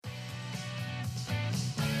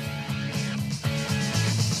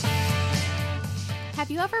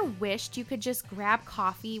Have you ever wished you could just grab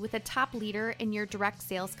coffee with a top leader in your direct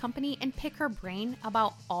sales company and pick her brain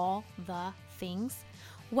about all the things?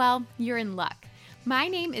 Well, you're in luck. My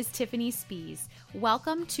name is Tiffany Spees.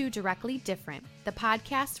 Welcome to Directly Different, the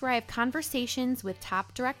podcast where I have conversations with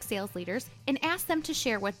top direct sales leaders and ask them to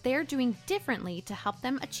share what they're doing differently to help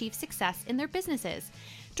them achieve success in their businesses.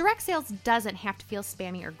 Direct sales doesn't have to feel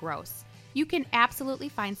spammy or gross. You can absolutely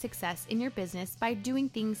find success in your business by doing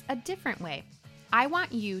things a different way. I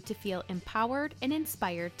want you to feel empowered and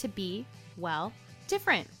inspired to be, well,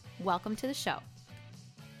 different. Welcome to the show.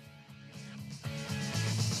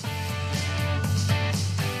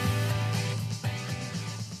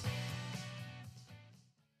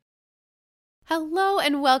 Hello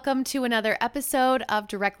and welcome to another episode of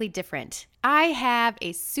Directly Different. I have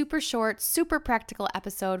a super short, super practical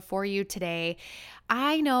episode for you today.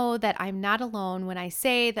 I know that I'm not alone when I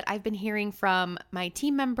say that I've been hearing from my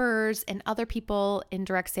team members and other people in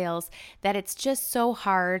direct sales that it's just so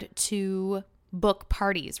hard to book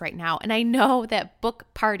parties right now. And I know that book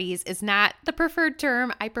parties is not the preferred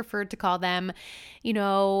term. I prefer to call them,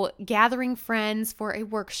 gathering friends for a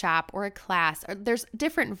workshop or a class. Or there's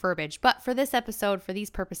different verbiage, but for this episode, for these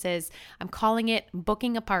purposes, I'm calling it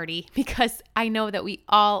booking a party because I know that we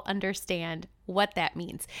all understand what that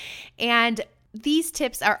means. And these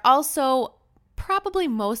tips are also probably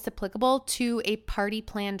most applicable to a party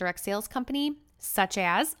plan direct sales company, such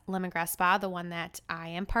as Lemongrass Spa, the one that I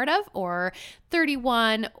am part of, or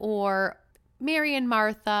 31, or Mary and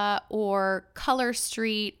Martha, or Color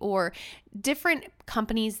Street, or different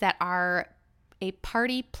companies that are a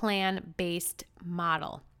party plan based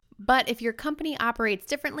model. But if your company operates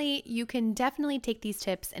differently, you can definitely take these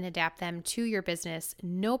tips and adapt them to your business,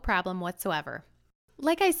 no problem whatsoever.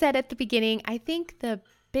 Like I said at the beginning, I think the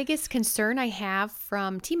biggest concern I have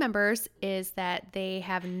from team members is that they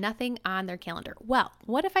have nothing on their calendar. Well,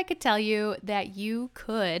 what if I could tell you that you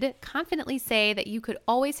could confidently say that you could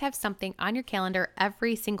always have something on your calendar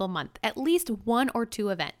every single month, at least one or two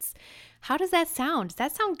events? How does that sound? Does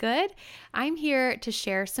that sound good? I'm here to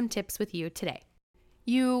share some tips with you today.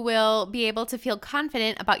 You will be able to feel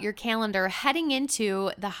confident about your calendar heading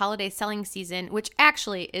into the holiday selling season, which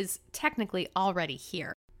actually is technically already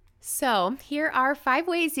here. So here are 5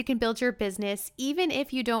 ways you can build your business even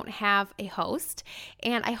if you don't have a host.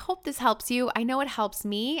 And I hope this helps you. I know it helps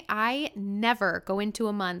me. I never go into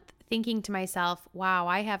a month thinking to myself, wow,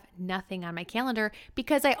 I have nothing on my calendar,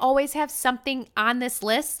 because I always have something on this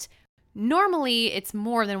list. Normally it's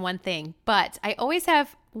more than one thing, but I always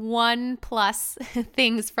have 1+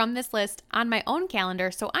 things from this list on my own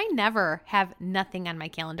calendar. So I never have nothing on my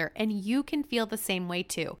calendar, and you can feel the same way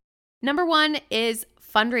too. Number 1 is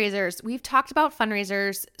fundraisers. We've talked about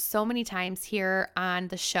fundraisers so many times here on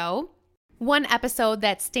the show. One episode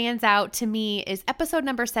that stands out to me is episode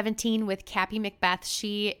number 17 with Cappy Macbeth.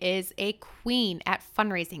 She is a queen at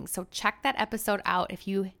fundraising. So check that episode out if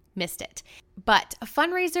you missed it. But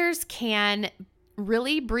fundraisers can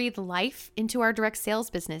really breathe life into our direct sales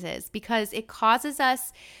businesses because it causes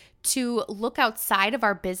us to look outside of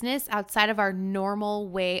our business, outside of our normal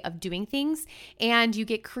way of doing things, and you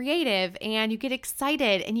get creative and you get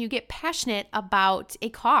excited and you get passionate about a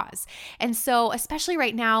cause. And so, especially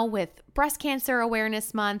right now with Breast Cancer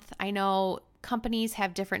Awareness Month, I know companies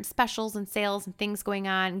have different specials and sales and things going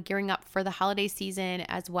on, gearing up for the holiday season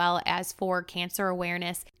as well as for cancer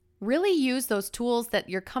awareness. Really use those tools that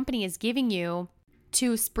your company is giving you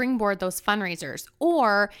to springboard those fundraisers,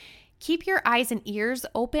 or keep your eyes and ears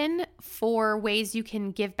open for ways you can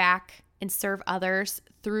give back and serve others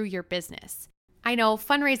through your business. I know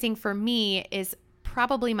fundraising for me is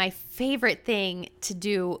probably my favorite thing to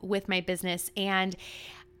do with my business. And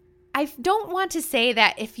I don't want to say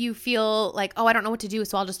that if you feel like, oh, I don't know what to do,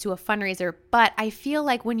 so I'll just do a fundraiser. But I feel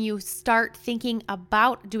like when you start thinking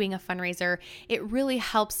about doing a fundraiser, it really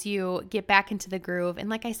helps you get back into the groove. And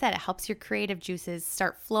like I said, it helps your creative juices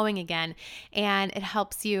start flowing again. And it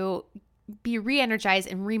helps you be re-energized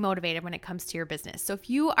and remotivated when it comes to your business. So if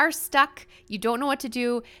you are stuck, you don't know what to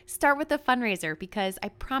do, start with a fundraiser, because I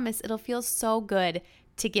promise it'll feel so good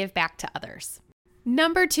to give back to others.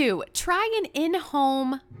 Number 2, try an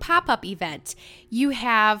in-home pop-up event. You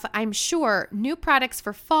have, I'm sure, new products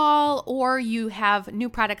for fall, or you have new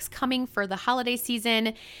products coming for the holiday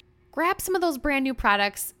season. Grab some of those brand new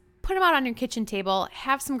products, put them out on your kitchen table,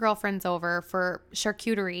 have some girlfriends over for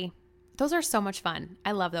charcuterie. Those are so much fun.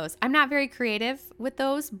 I love those. I'm not very creative with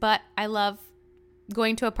those, but I love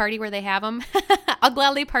going to a party where they have them. I'll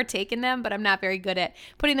gladly partake in them, but I'm not very good at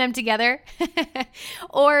putting them together.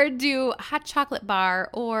 Or do a hot chocolate bar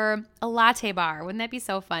or a latte bar. Wouldn't that be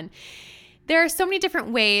so fun? There are so many different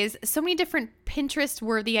ways, so many different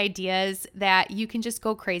Pinterest-worthy ideas that you can just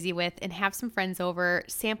go crazy with and have some friends over,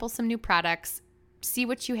 sample some new products, see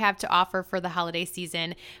what you have to offer for the holiday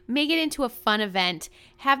season, make it into a fun event,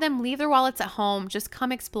 have them leave their wallets at home, just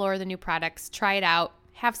come explore the new products, try it out,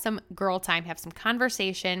 have some girl time, have some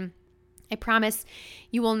conversation. I promise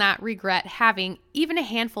you will not regret having even a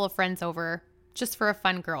handful of friends over just for a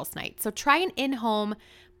fun girls' night. So try an in-home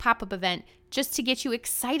pop-up event just to get you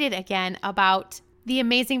excited again about the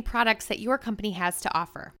amazing products that your company has to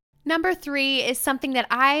offer. Number 3 is something that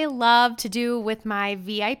I love to do with my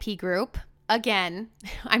VIP group. Again,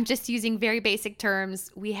 I'm just using very basic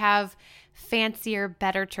terms. We have fancier,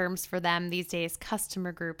 better terms for them these days.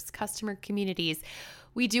 Customer groups, customer communities.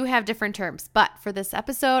 We do have different terms, but for this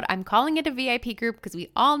episode, I'm calling it a VIP group because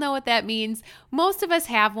we all know what that means. Most of us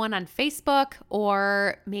have one on Facebook,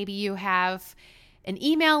 or maybe you have an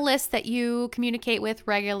email list that you communicate with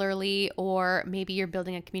regularly, or maybe you're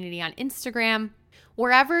building a community on Instagram.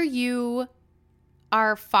 Wherever you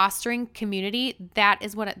are fostering community,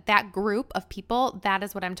 that group of people, that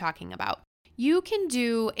is what I'm talking about. You can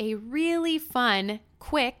do a really fun,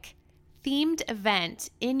 quick, themed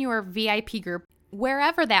event in your VIP group,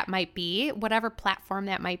 wherever that might be, whatever platform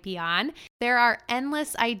that might be on. There are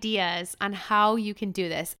endless ideas on how you can do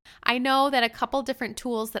this. I know that a couple different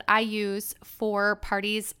tools that I use for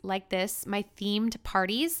parties like this, my themed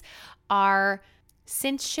parties, are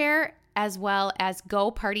CinchShare as well as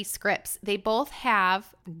Go Party Scripts. They both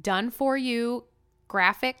have done for you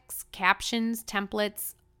graphics, captions,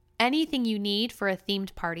 templates, anything you need for a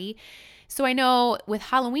themed party. So I know with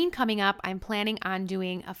Halloween coming up, I'm planning on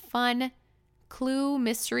doing a fun Clue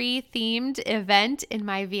mystery themed event in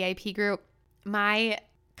my VIP group. My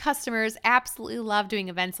customers absolutely love doing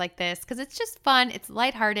events like this because it's just fun. It's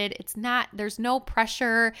lighthearted. There's no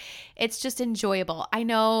pressure. It's just enjoyable. I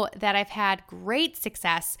know that I've had great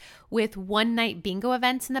success with one night bingo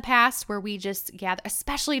events in the past where we just gather,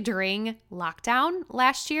 especially during lockdown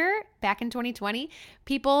last year, back in 2020.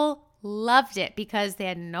 People loved it because they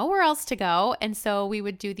had nowhere else to go. And so we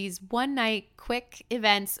would do these one night quick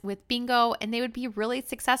events with bingo, and they would be really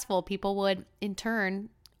successful. People would in turn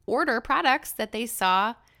order products that they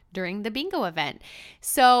saw during the bingo event.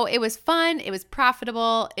 So it was fun. It was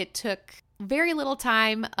profitable. It took very little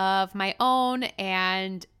time of my own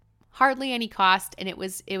and hardly any cost. And it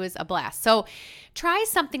was a blast. So try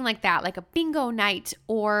something like that, like a bingo night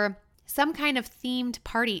or some kind of themed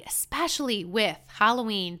party, especially with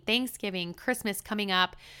Halloween, Thanksgiving, Christmas coming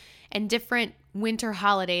up, and different winter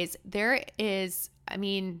holidays. There is,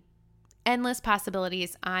 endless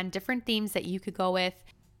possibilities on different themes that you could go with.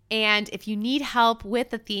 And if you need help with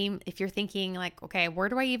the theme, if you're thinking like, okay, where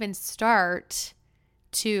do I even start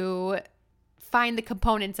to find the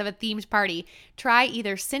components of a themed party, try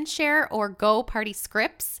either CinchShare or Go Party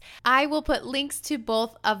Scripts. I will put links to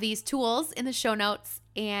both of these tools in the show notes,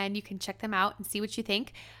 and you can check them out and see what you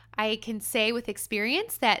think. I can say with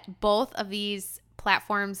experience that both of these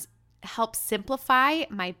platforms help simplify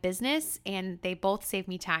my business, and they both save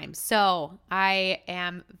me time. So I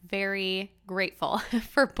am very grateful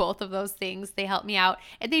for both of those things. They help me out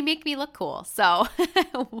and they make me look cool. So,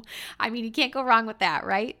 you can't go wrong with that,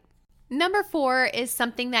 right? Number 4 is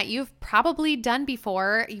something that you've probably done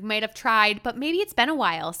before. You might have tried, but maybe it's been a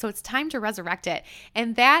while. So it's time to resurrect it.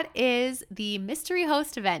 And that is the mystery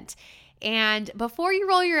host event. And before you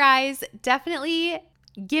roll your eyes, definitely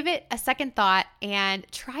give it a second thought and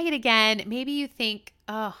try it again. Maybe you think,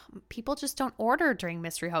 oh, people just don't order during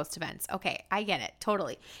mystery host events. Okay, I get it,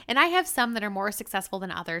 totally. And I have some that are more successful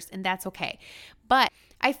than others, and that's okay. But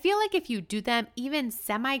I feel like if you do them even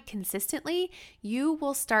semi-consistently, you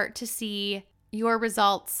will start to see your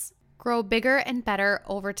results grow bigger and better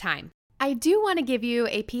over time. I do want to give you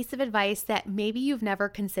a piece of advice that maybe you've never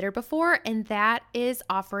considered before, and that is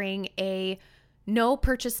offering a no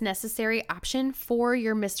purchase necessary option for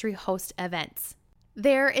your mystery host events.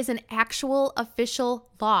 There is an actual official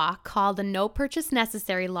law called the No Purchase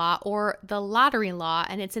Necessary Law, or the lottery law,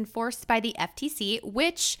 and it's enforced by the FTC,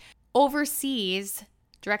 which oversees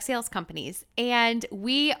direct sales companies. And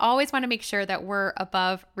we always want to make sure that we're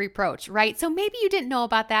above reproach, right? So maybe you didn't know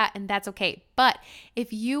about that, and that's okay. But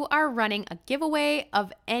if you are running a giveaway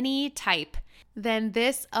of any type, then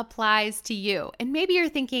this applies to you. And maybe you're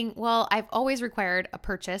thinking, well, I've always required a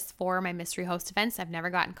purchase for my mystery host events. I've never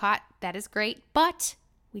gotten caught. That is great. But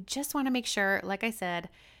we just want to make sure, like I said,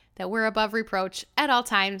 that we're above reproach at all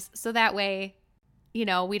times. So that way, we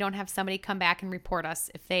don't have somebody come back and report us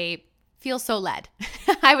if they feel so led.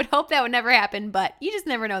 I would hope that would never happen, but you just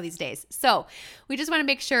never know these days. So we just want to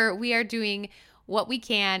make sure we are doing what we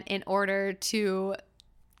can in order to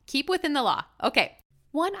keep within the law. Okay.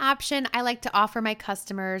 One option I like to offer my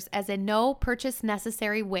customers as a no purchase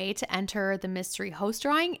necessary way to enter the mystery host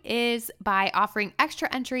drawing is by offering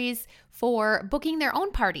extra entries for booking their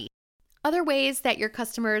own party. Other ways that your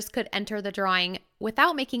customers could enter the drawing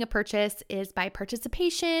without making a purchase is by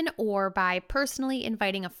participation or by personally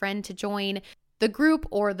inviting a friend to join the group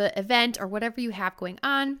or the event or whatever you have going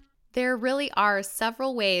on. There really are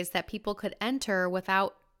several ways that people could enter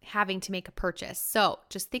without having to make a purchase. So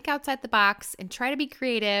just think outside the box and try to be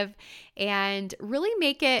creative and really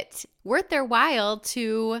make it worth their while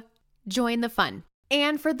to join the fun.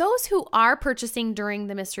 And for those who are purchasing during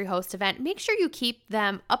the Mystery Host event, make sure you keep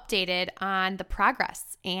them updated on the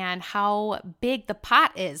progress and how big the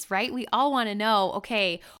pot is, right? We all want to know,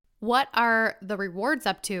 okay, what are the rewards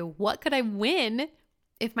up to? What could I win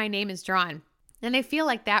if my name is drawn? And I feel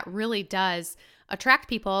like that really does attract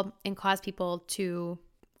people and cause people to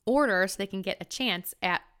order so they can get a chance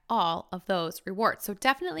at all of those rewards. So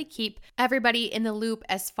definitely keep everybody in the loop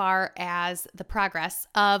as far as the progress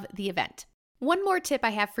of the event. One more tip I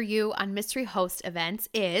have for you on mystery host events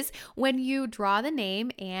is when you draw the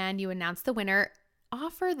name and you announce the winner,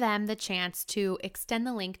 offer them the chance to extend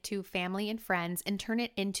the link to family and friends and turn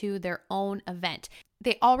it into their own event.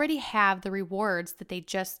 They already have the rewards that they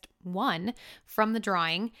just won from the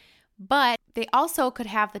drawing, but they also could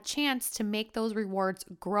have the chance to make those rewards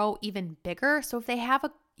grow even bigger. So if they have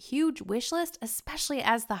a huge wish list, especially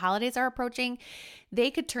as the holidays are approaching,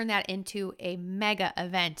 they could turn that into a mega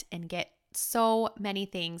event and get so many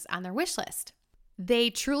things on their wish list. They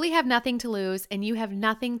truly have nothing to lose, and you have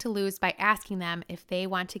nothing to lose by asking them if they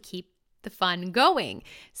want to keep the fun going.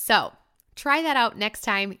 So try that out next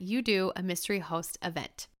time you do a mystery host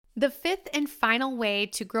event. The fifth and final way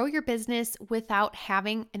to grow your business without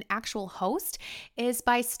having an actual host is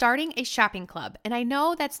by starting a shopping club. And I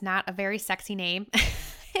know that's not a very sexy name.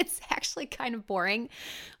 It's actually kind of boring,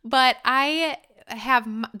 but I have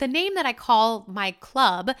the name that I call my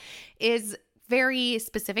club is very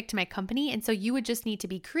specific to my company. And so you would just need to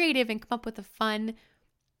be creative and come up with a fun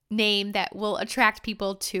name that will attract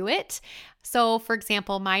people to it. So for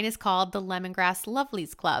example, mine is called the Lemongrass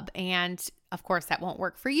Lovelies Club. And of course, that won't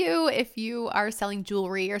work for you if you are selling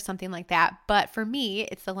jewelry or something like that. But for me,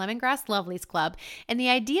 it's the Lemongrass Lovelies Club. And the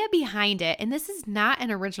idea behind it, and this is not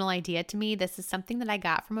an original idea to me, this is something that I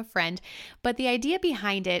got from a friend, but the idea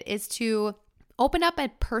behind it is to open up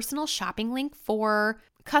a personal shopping link for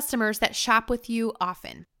customers that shop with you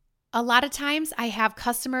often. A lot of times I have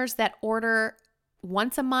customers that order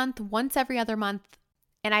once a month, once every other month,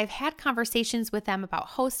 and I've had conversations with them about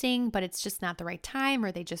hosting, but it's just not the right time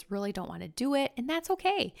or they just really don't want to do it, and that's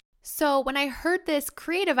okay. So when I heard this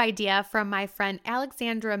creative idea from my friend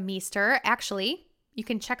Alexandra Meester, actually, you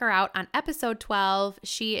can check her out on episode 12.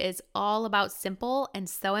 She is all about simple, and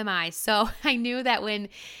so am I. So I knew that when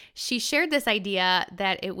she shared this idea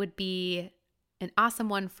that it would be an awesome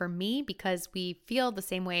one for me because we feel the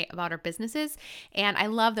same way about our businesses. And I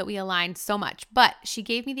love that we align so much. But she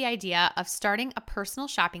gave me the idea of starting a personal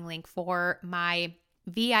shopping link for my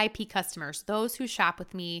VIP customers, those who shop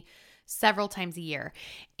with me several times a year.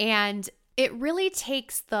 And it really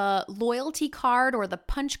takes the loyalty card or the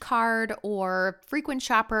punch card or frequent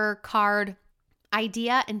shopper card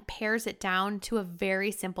idea and pares it down to a very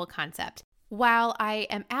simple concept. While I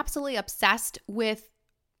am absolutely obsessed with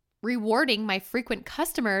rewarding my frequent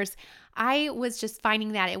customers, I was just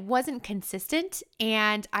finding that it wasn't consistent,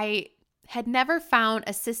 and I had never found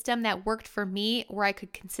a system that worked for me where I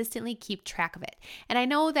could consistently keep track of it. And I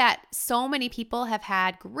know that so many people have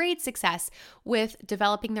had great success with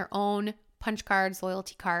developing their own punch cards,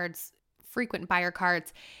 loyalty cards, frequent buyer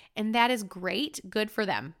cards, and that is great, good for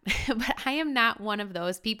them. But I am not one of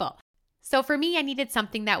those people. So for me, I needed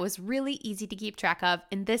something that was really easy to keep track of,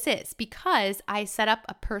 and this is because I set up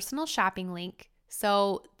a personal shopping link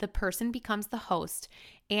so the person becomes the host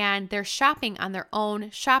and they're shopping on their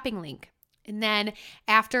own shopping link. And then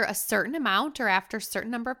after a certain amount or after a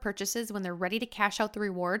certain number of purchases, when they're ready to cash out the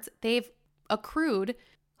rewards, they've accrued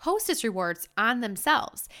hostess rewards on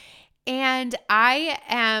themselves. And I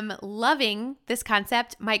am loving this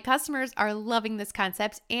concept. My customers are loving this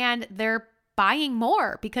concept, and they're buying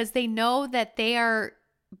more because they know that they are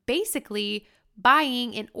basically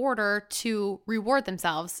buying in order to reward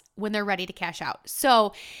themselves when they're ready to cash out.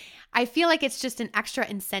 So I feel like it's just an extra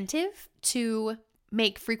incentive to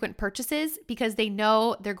make frequent purchases because they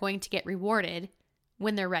know they're going to get rewarded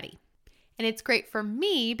when they're ready. And it's great for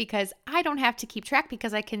me because I don't have to keep track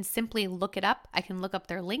because I can simply look it up. I can look up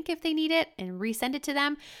their link if they need it and resend it to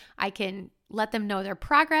them. I can let them know their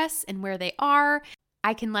progress and where they are.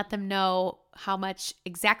 I can let them know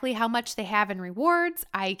exactly how much they have in rewards.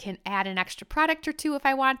 I can add an extra product or two if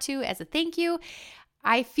I want to as a thank you.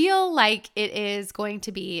 I feel like it is going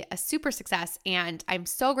to be a super success, and I'm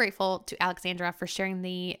so grateful to Alexandra for sharing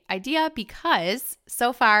the idea because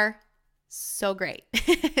so far, so great.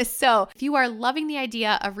 So if you are loving the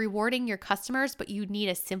idea of rewarding your customers, but you need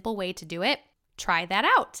a simple way to do it, try that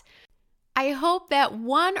out. I hope that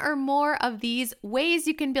one or more of these ways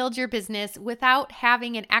you can build your business without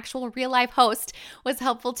having an actual real life host was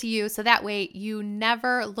helpful to you, so that way you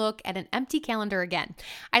never look at an empty calendar again.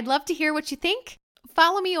 I'd love to hear what you think.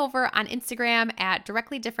 Follow me over on Instagram at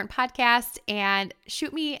Directly Different Podcast and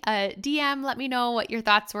shoot me a DM. Let me know what your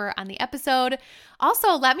thoughts were on the episode.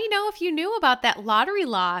 Also, let me know if you knew about that lottery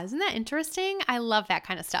law. Isn't that interesting? I love that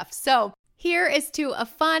kind of stuff. So here is to a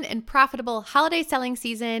fun and profitable holiday selling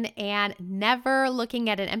season and never looking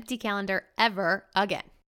at an empty calendar ever again.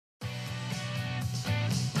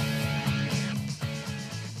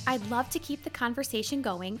 I'd love to keep the conversation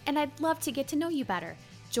going, and I'd love to get to know you better.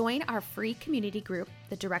 Join our free community group,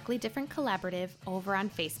 the Directly Different Collaborative, over on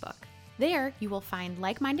Facebook. There, you will find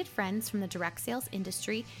like-minded friends from the direct sales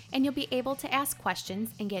industry, and you'll be able to ask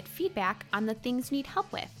questions and get feedback on the things you need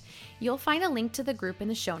help with. You'll find a link to the group in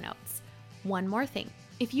the show notes. One more thing.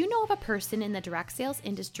 If you know of a person in the direct sales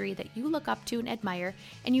industry that you look up to and admire,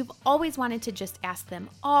 and you've always wanted to just ask them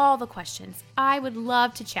all the questions, I would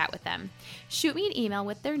love to chat with them. Shoot me an email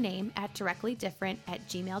with their name at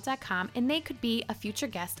directlydifferent@gmail.com, and they could be a future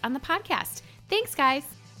guest on the podcast. Thanks, guys.